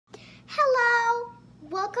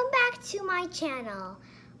Welcome back to my channel.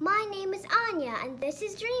 My name is Anya and this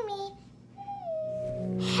is Dreamy.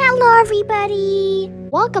 Hello everybody!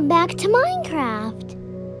 Welcome back to Minecraft.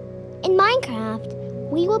 In Minecraft,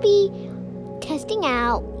 we will be testing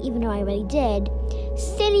out, even though I already did,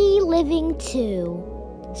 City Living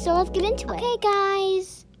 2. So let's get into it. Okay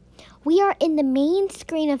guys, we are in the main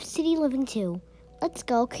screen of City Living 2. Let's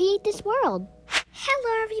go create this world.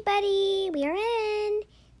 Hello everybody, we are in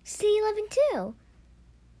City Living 2.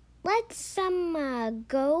 Let's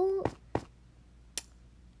go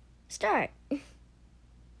start.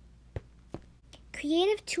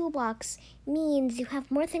 Creative toolbox means you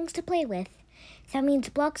have more things to play with. That means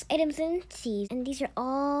blocks, items, and entities. And these are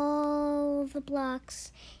all the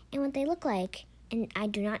blocks and what they look like. And I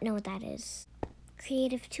do not know what that is.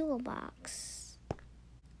 Creative toolbox.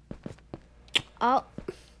 Oh,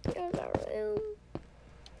 there's our room.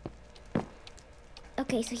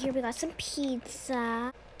 Okay, so here we got some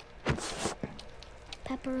pizza.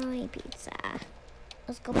 Pepperoni pizza.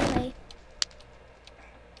 Let's go play.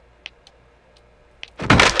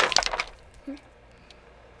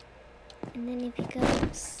 And then if you go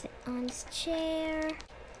sit on this chair,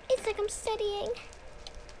 it's like I'm studying.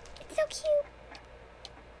 It's so cute.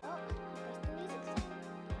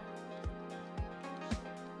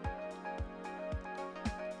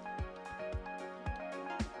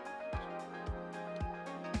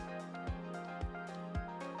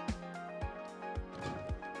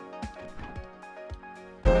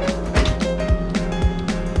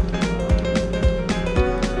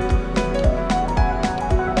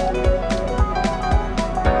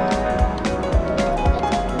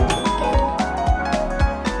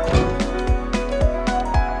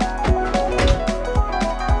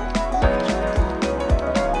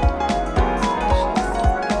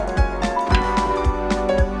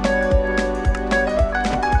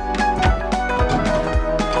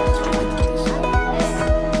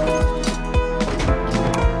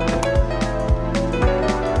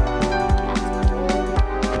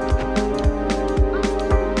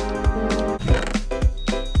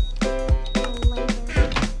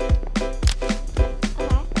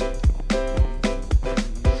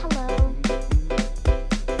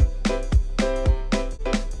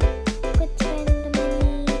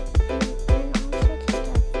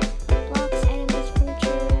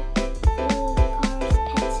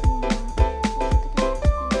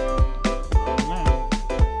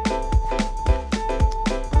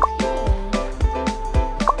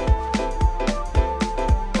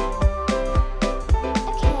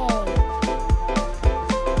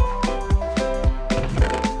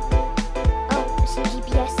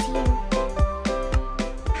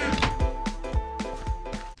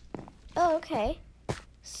 Okay,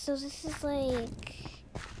 so this is like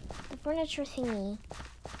the furniture thingy.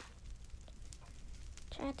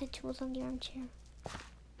 Try out the tools on the armchair.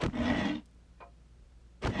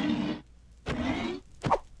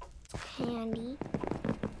 Handy.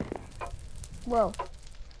 Whoa.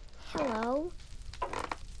 Hello.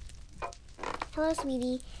 Hello,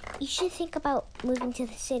 sweetie. You should think about moving to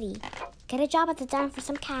the city. Get a job at the diner for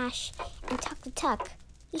some cash and talk to Tuck.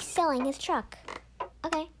 He's selling his truck.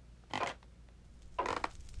 Okay.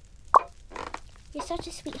 You're such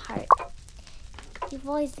a sweetheart. You've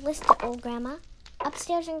always listened to old Grandma.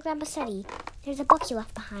 Upstairs in Grandpa's study, there's a book he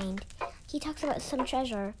left behind. He talks about some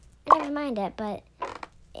treasure. I never mind it, but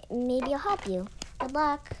maybe it'll help you. Good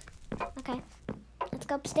luck. Okay, let's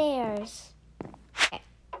go upstairs. Okay.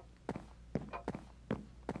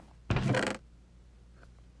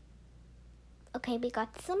 Okay, we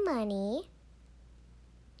got some money.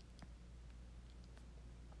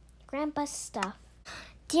 Grandpa's stuff.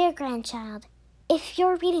 Dear grandchild, if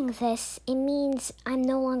you're reading this, it means I'm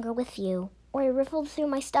no longer with you. Or I riffled through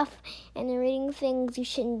my stuff and are reading things you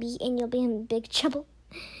shouldn't be and you'll be in big trouble.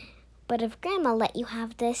 But if Grandma let you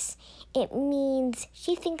have this, it means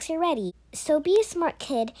she thinks you're ready. So be a smart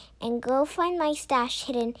kid and go find my stash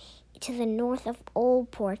hidden to the north of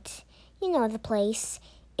Old Port. You know the place.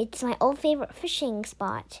 It's my old favorite fishing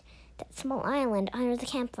spot. That small island under the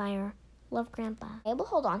campfire. Love, Grandpa. Okay, we'll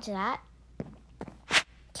hold on to that.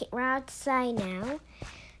 Okay, we're outside now.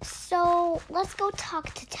 So let's go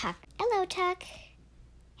talk to Tuck. Hello, Tuck.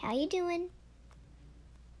 How you doing?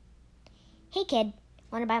 Hey, kid.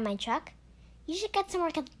 Want to buy my truck? You should get some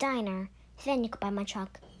work at the diner. Then you could buy my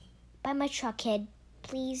truck. Buy my truck, kid.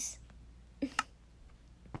 Please.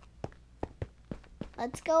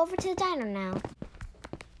 Let's go over to the diner now.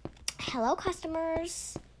 Hello,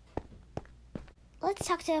 customers. Let's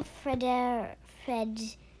talk to Federico.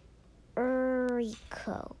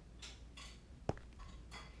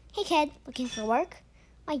 Hey kid, looking for work?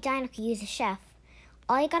 My diner could use a chef.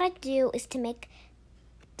 all you gotta do is to make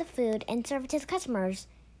the food and serve it to the customers.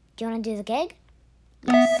 Do you want to do the gig?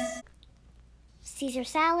 Yes. Caesar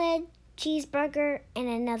salad, cheeseburger, and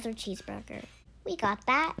another cheeseburger. We got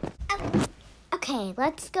that. Okay,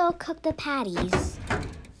 let's go cook the patties.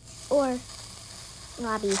 Or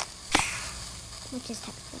Robbie, which is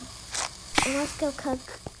Texan. And let's go cook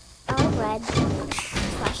our bread /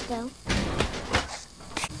 dough.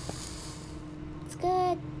 It's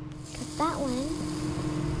good. Cook that one.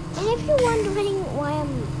 And if you're wondering why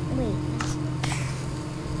wait.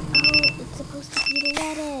 Oh, it's supposed to be the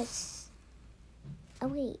lettuce. Oh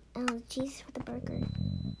wait, cheese for the burger.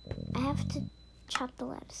 I have to chop the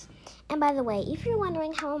lettuce. And by the way, if you're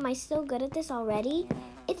wondering how am I so good at this already,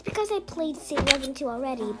 it's because I played City Living 2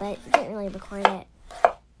 already, but didn't really record it.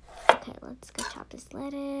 Okay, let's go chop this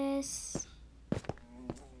lettuce.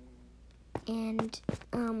 And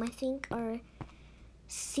I think our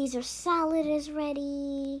Caesar salad is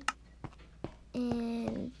ready.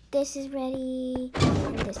 And this is ready.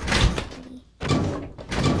 And this is ready.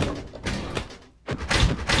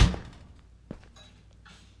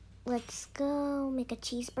 Let's go make a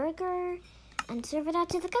cheeseburger and serve it out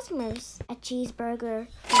to the customers. A cheeseburger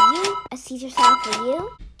for you, a Caesar salad for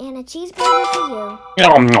you, and a cheeseburger for you.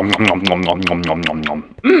 Nom nom nom nom nom nom nom nom nom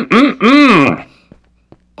nom.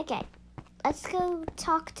 Okay, let's go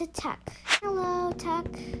talk to Tuck. Hello, Tuck.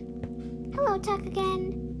 Hello, Tuck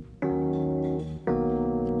again.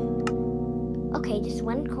 Okay, just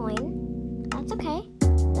one coin. That's okay.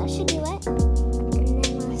 That should do it. And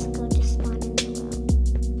then let's go just spawn in the road.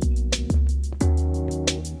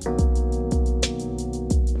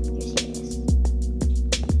 Here she is.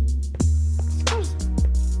 This car's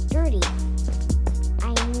dirty. I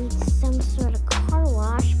need some sort of car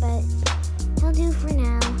wash, but it'll do for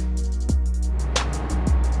now.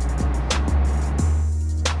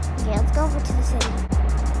 Okay, let's go over to the city.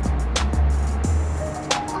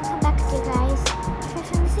 I'll come back with you guys. Fresh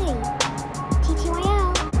from the city. TTYL.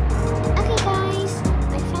 Okay guys,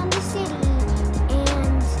 I found the city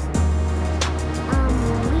and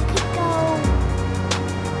we could go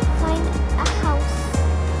find a house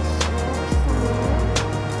somewhere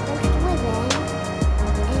that we could live in,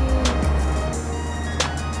 and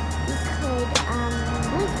we could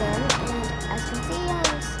live there. And as you can see,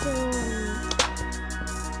 I'm still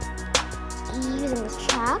using this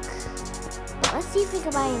truck. But let's see if we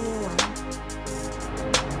can buy a new one.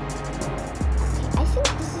 I think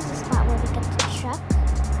this is the spot where we get the truck.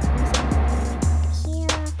 I'm just gonna go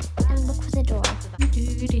here and look for the door.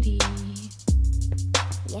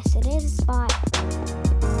 Yes, it is a spot.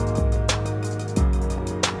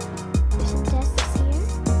 There's some desks here.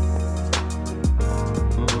 Oh.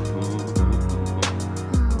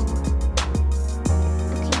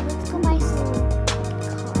 Okay, let's go buy some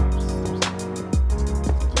cars. Do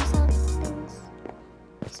you sell things?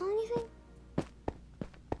 Do you sell anything?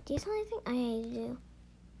 Do you sell anything? I do.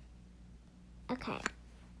 Okay.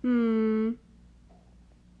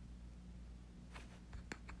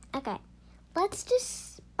 Okay. Let's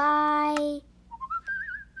just buy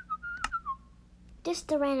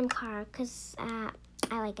just a random car, because I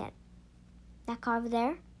like it. That car over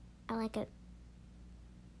there, I like it.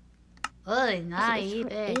 Ôi, So ngai it's for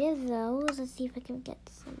bê. 8 of those. Let's see if I can get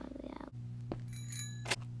some of it out.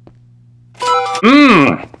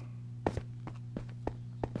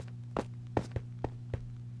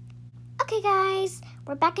 Okay guys,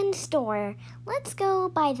 we're back in the store. Let's go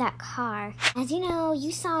buy that car. As you know,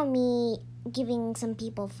 you saw me giving some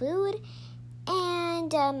people food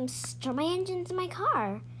and start my engines in my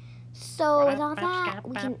car. So with all that,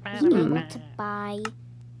 we can be able to buy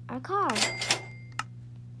our car.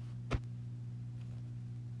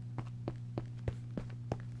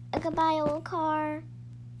 A goodbye old car.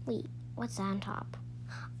 Wait, what's that on top?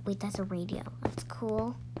 Wait, that's a radio. That's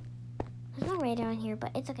cool. There's no radio in here,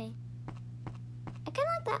 but it's okay. I kind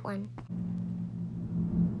of like that one.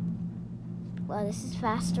 Well, this is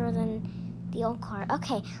faster than the old car.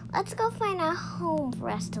 Okay, let's go find a home for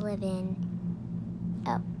us to live in.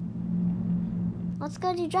 Oh. Let's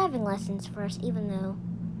go do driving lessons first, even though...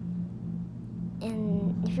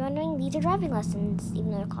 And if you're wondering, these are driving lessons,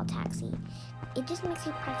 even though they're called taxi. It just makes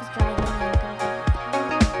you practice driving. And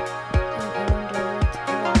I wonder what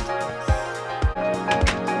that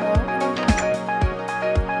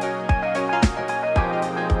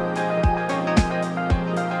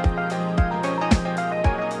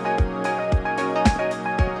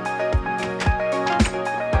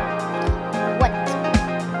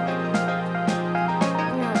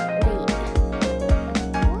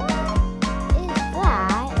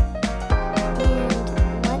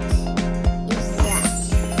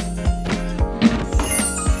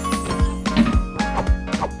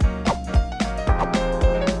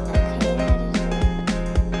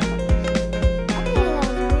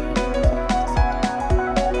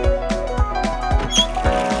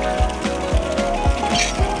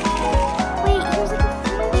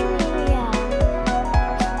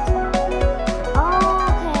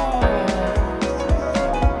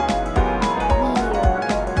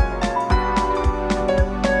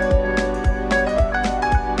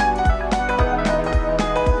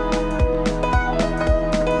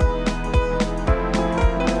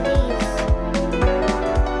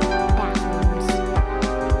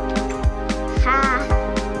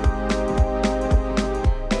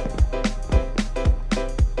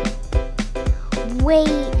Wait,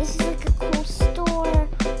 this is like a cool store.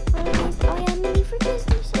 What are these? Oh yeah, mini fridges.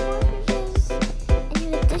 There's some more fridges. And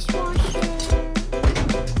here's a dishwasher.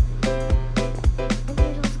 And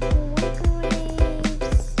here's those cool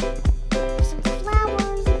microwaves. There's some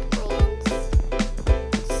flowers and plants.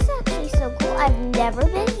 This is actually so cool. I've never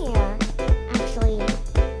been here. Actually, I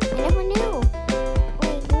never knew.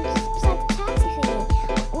 Wait, who's beside the taxi thingy?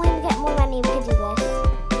 When we get more money, we can do this.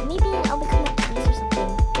 Maybe I'll become a police or something.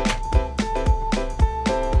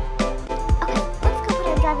 Okay, let's go put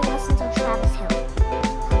our driving lessons on Travis Hill.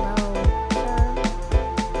 Hello, sir.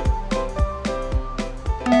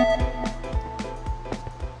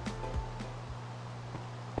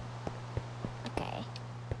 Okay.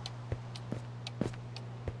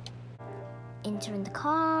 Enter in the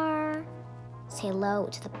car. Say hello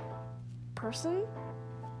to the person.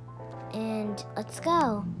 And let's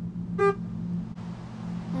go.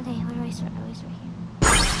 Okay, where do I start? Oh, I start here.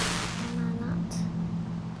 Am I not?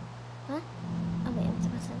 Huh? Oh wait, I'm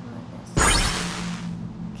supposed to go like this.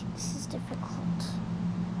 Okay, this is difficult.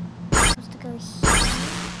 I'm supposed to go here.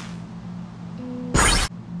 And there.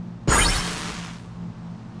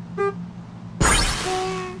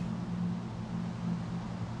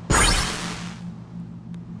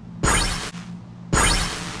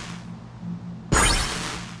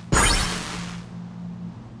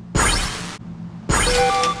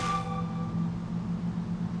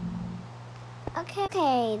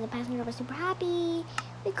 Okay, the passenger was super happy.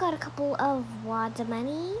 We got a couple of wads of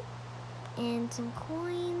money and some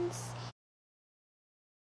coins.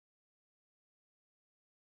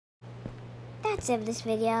 That's it for this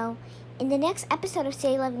video. In the next episode of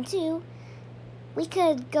City 11-2, we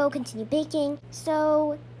could go continue baking.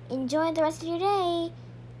 So enjoy the rest of your day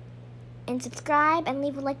and subscribe and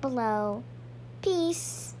leave a like below.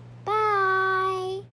 Peace.